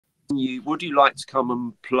would you like to come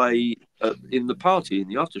and play in the party, in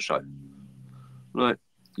the after show? Right.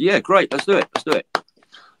 Yeah, great. Let's do it. Let's do it.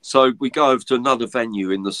 So we go over to another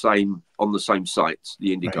venue on the same site,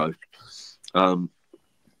 the Indigo. Right.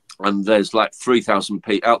 And there's like 3,000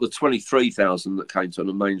 people out of the 23,000 that came to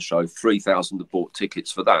the main show. 3,000 have bought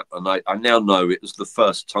tickets for that. And I now know it was the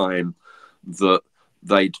first time that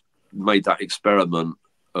they'd made that experiment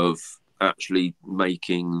of actually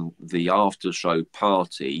making the after show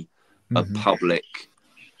party a public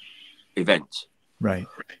event. Right.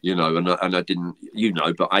 You know, and I didn't, you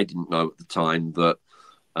know, but I didn't know at the time that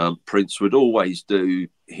Prince would always do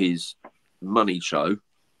his money show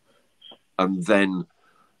and then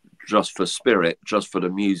just for spirit, just for the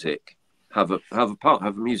music, have a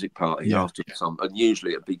music party after some, and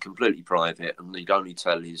usually it'd be completely private, and he'd only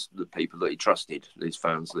tell the people that he trusted, his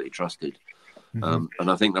fans that he trusted. And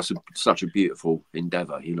I think that's such a beautiful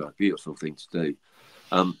endeavour, you know, a beautiful thing to do.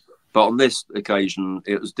 But on this occasion,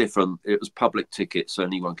 it was different. It was public tickets, so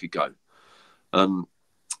anyone could go.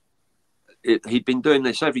 He'd been doing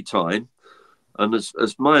this every time, and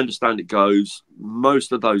as my understanding goes,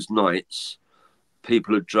 most of those nights,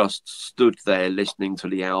 people had just stood there listening to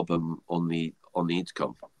the album on the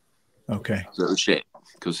intercom. Okay, so it was shit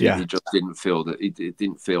because he just didn't feel that it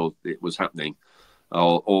didn't feel it was happening,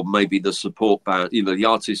 or maybe the support band, you know, the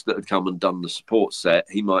artists that had come and done the support set,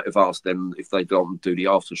 he might have asked them if they'd gone and do the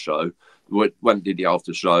after show. Went and did the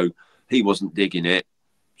after show. He wasn't digging it,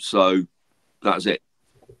 so that was it.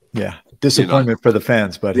 Yeah, disappointment for the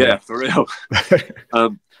fans, but yeah, for real.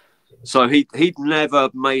 So he'd never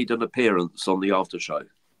made an appearance on the after show.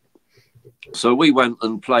 So we went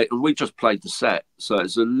and played, and we just played the set. So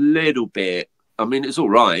it's a little bit, I mean, it's all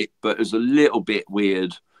right, but it's a little bit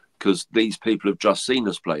weird because these people have just seen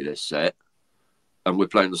us play this set and we're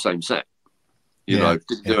playing the same set. You know,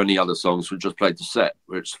 didn't do any other songs, we just played the set,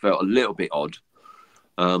 which felt a little bit odd.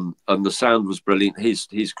 And the sound was brilliant.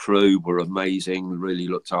 His crew were amazing, really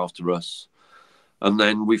looked after us. And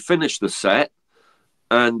then we finished the set.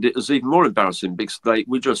 And it was even more embarrassing because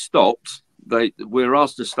we just stopped. We were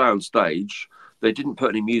asked to stay on stage. They didn't put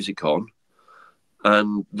any music on.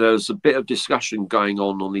 And there's a bit of discussion going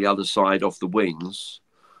on the other side off the wings.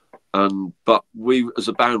 But we, as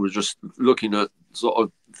a band, were just looking at sort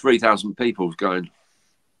of 3,000 people going,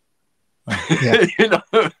 you know,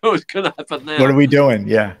 what's going to happen now? What are we doing?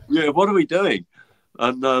 Yeah. Yeah, what are we doing?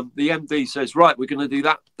 And the MD says, right, we're going to do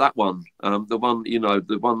that one. The one, you know,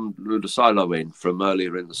 the one with the solo in from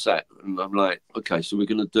earlier in the set. And I'm like, okay, so we're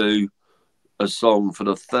going to do a song for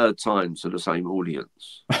the third time to the same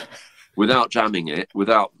audience without jamming it,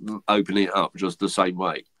 without opening it up, just the same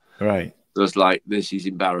way. Right. So it's like, this is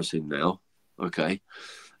embarrassing now. Okay.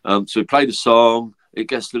 So we play the song. It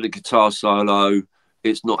gets to the guitar solo.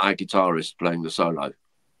 It's not our guitarist playing the solo.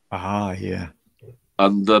 Ah, yeah.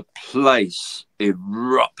 And the place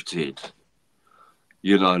erupted,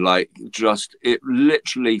 you know, like just, it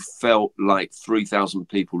literally felt like 3,000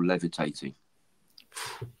 people levitating.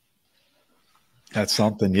 That's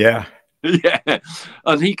something, yeah. Yeah.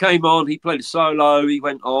 And he came on, he played a solo, he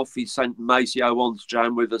went off, he sent Maceo on to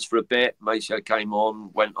jam with us for a bit. Maceo came on,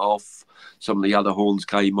 went off. Some of the other horns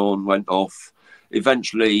came on, went off.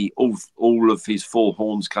 Eventually, all of his four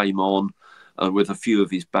horns came on with a few of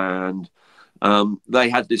his band. They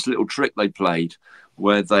had this little trick they played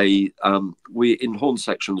where we in horn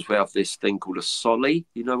sections, we have this thing called a solly.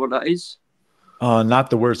 You know what that is? Not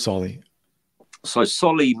the word solly. So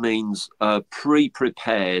solly means a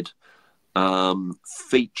pre-prepared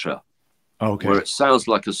feature. Okay. Where it sounds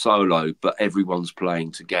like a solo, but everyone's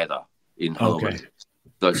playing together in harmony. Okay.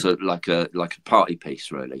 So it's like a party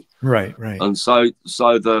piece, really. Right, right. And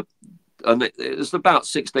it's about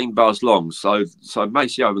 16 bars long. So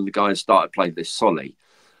Maceo and the guys started playing this solly,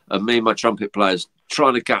 and me and my trumpet players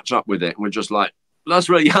trying to catch up with it. And we're just like, that's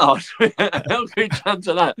really hard. How can we jam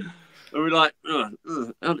to that? And we're like,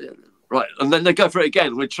 right. And then they go for it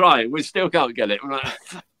again. We're trying. We still can't get it. We're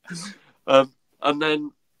like, and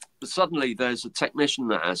then suddenly there's a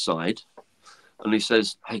technician at our side, and he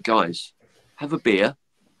says, "Hey guys, have a beer.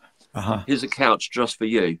 Here's a couch just for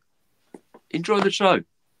you. Enjoy the show."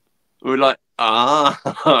 We're like,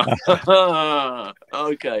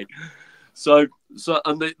 okay. So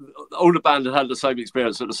and all the band had the same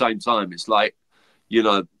experience at the same time. It's like, you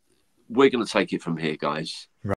know, we're going to take it from here, guys. Right.